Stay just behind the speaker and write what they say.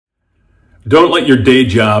Don't let your day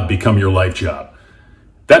job become your life job.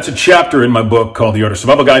 That's a chapter in my book called The Art of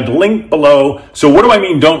Survival Guide, link below. So what do I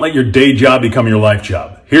mean, don't let your day job become your life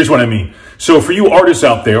job? Here's what I mean. So for you artists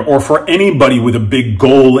out there, or for anybody with a big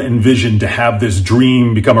goal and vision to have this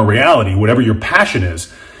dream become a reality, whatever your passion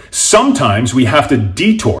is, sometimes we have to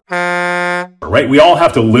detour, right? We all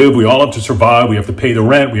have to live, we all have to survive, we have to pay the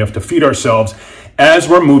rent, we have to feed ourselves as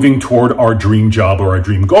we're moving toward our dream job or our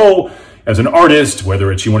dream goal. As an artist,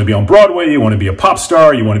 whether it's you want to be on Broadway, you want to be a pop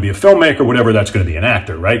star, you want to be a filmmaker, whatever, that's going to be an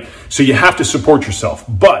actor, right? So you have to support yourself.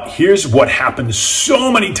 But here's what happens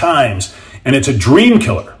so many times, and it's a dream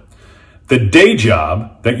killer. The day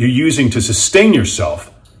job that you're using to sustain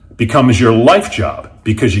yourself becomes your life job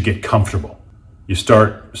because you get comfortable. You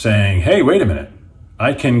start saying, hey, wait a minute,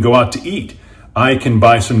 I can go out to eat. I can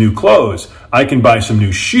buy some new clothes. I can buy some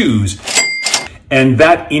new shoes. And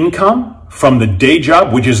that income from the day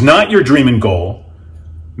job, which is not your dream and goal,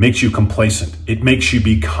 makes you complacent. It makes you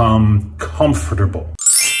become comfortable,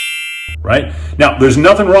 right? Now, there's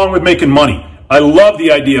nothing wrong with making money. I love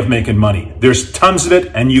the idea of making money. There's tons of it,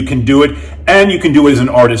 and you can do it, and you can do it as an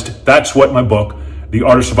artist. That's what my book, The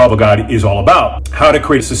Art of Survival Guide, is all about. How to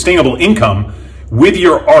create a sustainable income with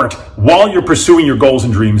your art while you're pursuing your goals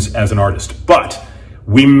and dreams as an artist. But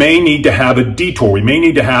we may need to have a detour. We may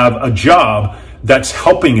need to have a job that's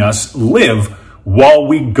helping us live while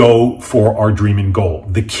we go for our dream and goal.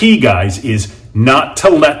 The key, guys, is not to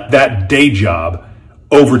let that day job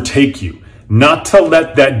overtake you, not to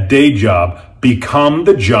let that day job become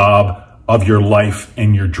the job of your life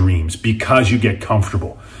and your dreams because you get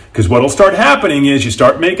comfortable. Because what'll start happening is you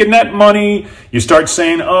start making that money, you start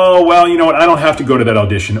saying, oh, well, you know what, I don't have to go to that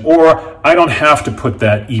audition, or I don't have to put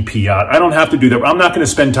that EP out, I don't have to do that, I'm not going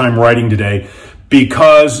to spend time writing today,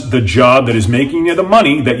 because the job that is making you the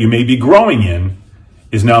money that you may be growing in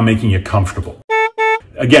is now making you comfortable.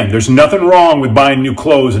 Again, there's nothing wrong with buying new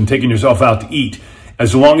clothes and taking yourself out to eat,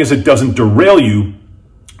 as long as it doesn't derail you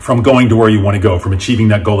from going to where you want to go, from achieving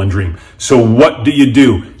that goal and dream. So what do?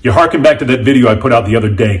 You hearken back to that video I put out the other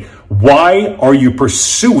day. Why are you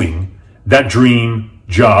pursuing that dream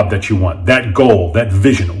job that you want, that goal, that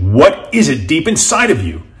vision? What is it deep inside of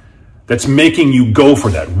you that's making you go for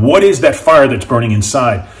that? What is that fire that's burning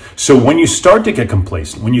inside? So when you start to get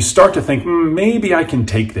complacent, when you start to think, maybe I can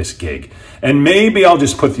take this gig, and maybe I'll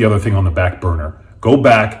just put the other thing on the back burner, go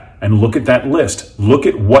back and look at that list. Look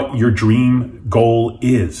at what your dream goal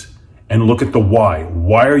is, and look at the why.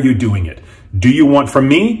 Why are you doing it? Do you want, for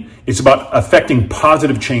me, it's about affecting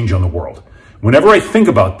positive change on the world. Whenever I think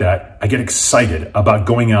about that, I get excited about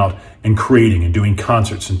going out and creating and doing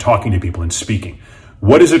concerts and talking to people and speaking.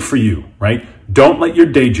 What is it for you, right? Don't let your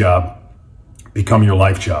day job become your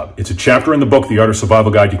life job. It's a chapter in the book, The Art of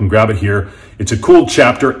Survival Guide. You can grab it here. It's a cool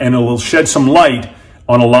chapter, and it will shed some light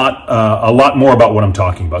on a lot more about what I'm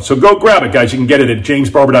talking about. So go grab it, guys. You can get it at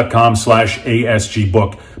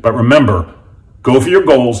jamesbarbour.com/ASGbook. But remember, go for your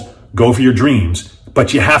goals, go for your dreams,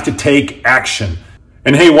 but you have to take action.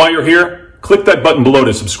 And hey, while you're here, click that button below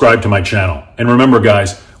to subscribe to my channel. And remember,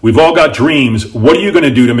 guys, we've all got dreams. What are you going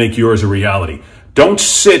to do to make yours a reality? Don't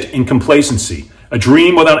sit in complacency. A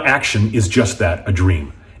dream without action is just that, a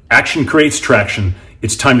dream. Action creates traction.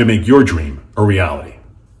 It's time to make your dream a reality.